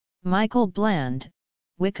Michael Bland,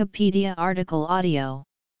 Wikipedia article audio.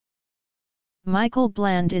 Michael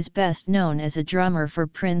Bland is best known as a drummer for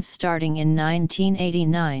Prince starting in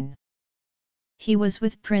 1989. He was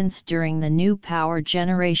with Prince during the New Power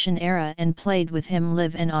Generation era and played with him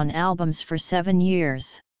live and on albums for 7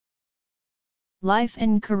 years. Life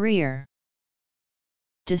and career.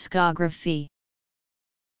 Discography.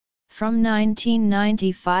 From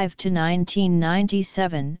 1995 to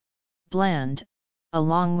 1997, Bland,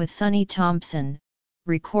 along with Sonny Thompson,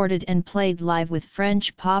 recorded and played live with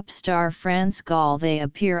French pop star France Gall. They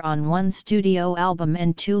appear on 1 studio album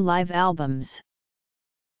and 2 live albums.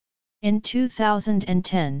 In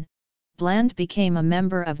 2010, Bland became a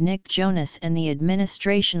member of Nick Jonas and the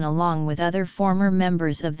administration along with other former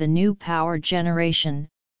members of the New Power Generation,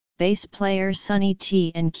 bass player Sonny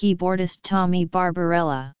T and keyboardist Tommy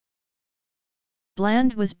Barbarella.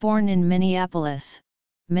 Bland was born in Minneapolis,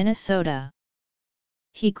 Minnesota.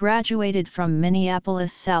 He graduated from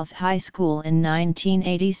Minneapolis South High School in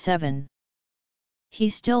 1987. He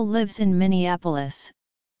still lives in Minneapolis,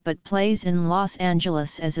 but plays in Los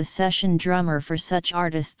Angeles as a session drummer for such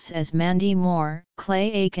artists as Mandy Moore,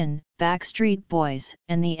 Clay Aiken, Backstreet Boys,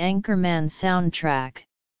 and the Anchorman soundtrack.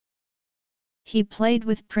 He played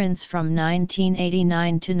with Prince from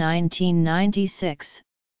 1989 to 1996,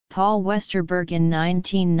 Paul Westerberg in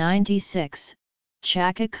 1996,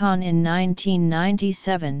 Chaka Khan in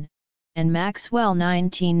 1997, and Maxwell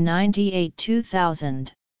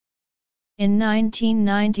 1998-2000. In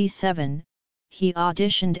 1997, he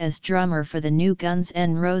auditioned as drummer for the new Guns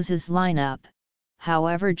N' Roses lineup,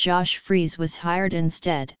 however Josh Freese was hired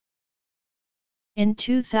instead. In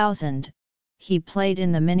 2000, he played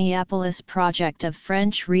in the Minneapolis project of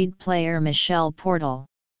French reed player Michel Portal.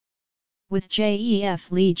 With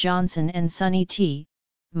Jeff Lee Johnson and Sonny T,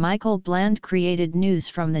 Michael Bland created News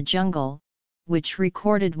from the Jungle, which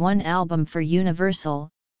recorded 1 album for Universal,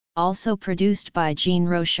 also produced by Jean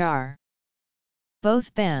Rochard.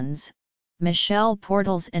 Both bands, Michel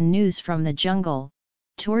Portal's and News from the Jungle,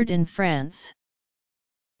 toured in France.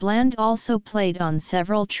 Bland also played on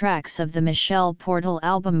several tracks of the Michel Portal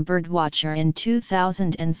album Birdwatcher in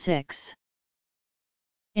 2006.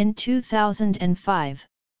 In 2005,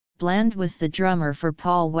 Bland was the drummer for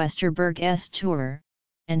Paul Westerberg's tour,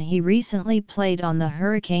 and he recently played on the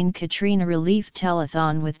Hurricane Katrina Relief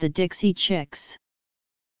Telethon with the Dixie Chicks.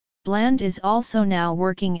 Bland is also now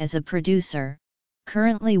working as a producer,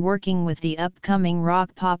 currently working with the upcoming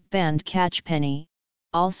rock-pop band Catchpenny,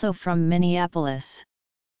 also from Minneapolis.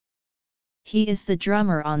 He is the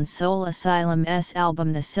drummer on Soul Asylum's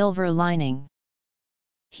album The Silver Lining.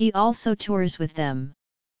 He also tours with them.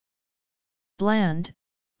 Bland,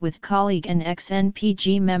 with colleague and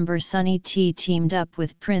ex-NPG member Sonny T, teamed up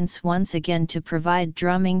with Prince once again to provide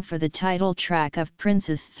drumming for the title track of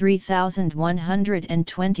Prince's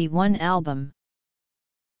 3121 album.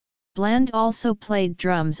 Bland also played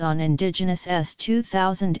drums on Indigenous'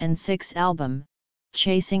 2006 album,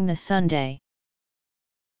 Chasing the Sunday.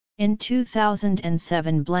 In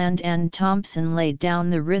 2007, Bland and Thompson laid down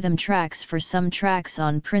the rhythm tracks for some tracks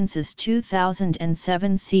on Prince's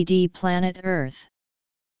 2007 CD Planet Earth.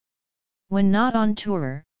 When not on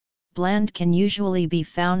tour, Bland can usually be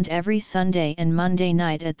found every Sunday and Monday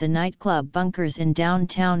night at the nightclub Bunkers in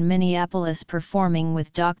downtown Minneapolis performing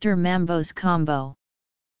with Dr. Mambo's Combo.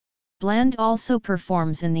 Bland also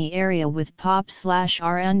performs in the area with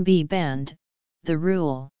pop/R&B band, The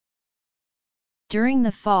Rule. During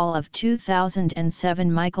the fall of 2007,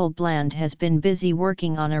 Michael Bland has been busy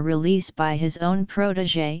working on a release by his own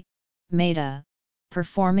protégé, Maida,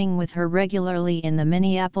 performing with her regularly in the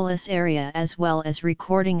Minneapolis area as well as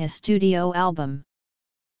recording a studio album.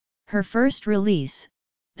 Her first release,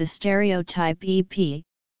 the Stereotype EP,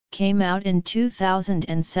 came out in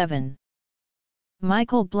 2007.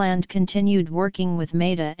 Michael Bland continued working with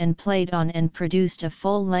Maida and played on and produced a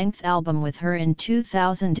full-length album with her in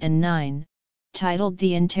 2009, titled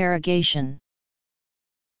The Interrogation.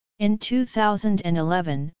 In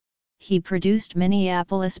 2011, he produced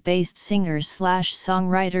Minneapolis-based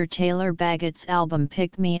singer-songwriter Taylor Baggett's album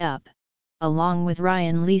Pick Me Up, along with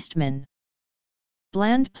Ryan Leastman.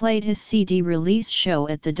 Bland played his CD release show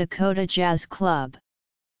at the Dakota Jazz Club.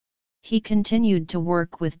 He continued to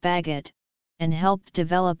work with Baggett, and helped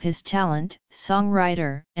develop his talent,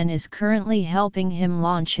 songwriter, and is currently helping him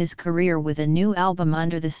launch his career with a new album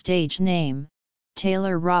under the stage name,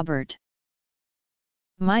 Taylor Robert.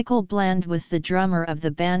 Michael Bland was the drummer of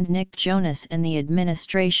the band Nick Jonas and the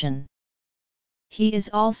administration. He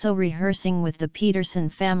is also rehearsing with the Peterson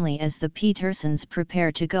family as the Petersons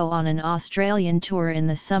prepare to go on an Australian tour in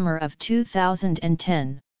the summer of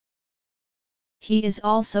 2010. He is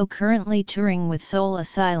also currently touring with Soul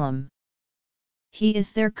Asylum. He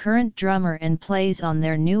is their current drummer and plays on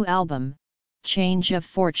their new album, Change of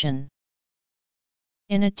Fortune.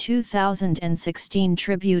 In a 2016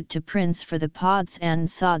 tribute to Prince for the Pods and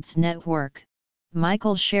Sods network,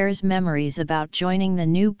 Michael shares memories about joining the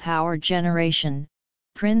new power generation,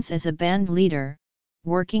 Prince as a band leader,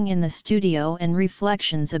 working in the studio, and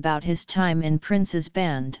reflections about his time in Prince's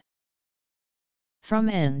band. From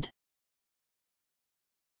End.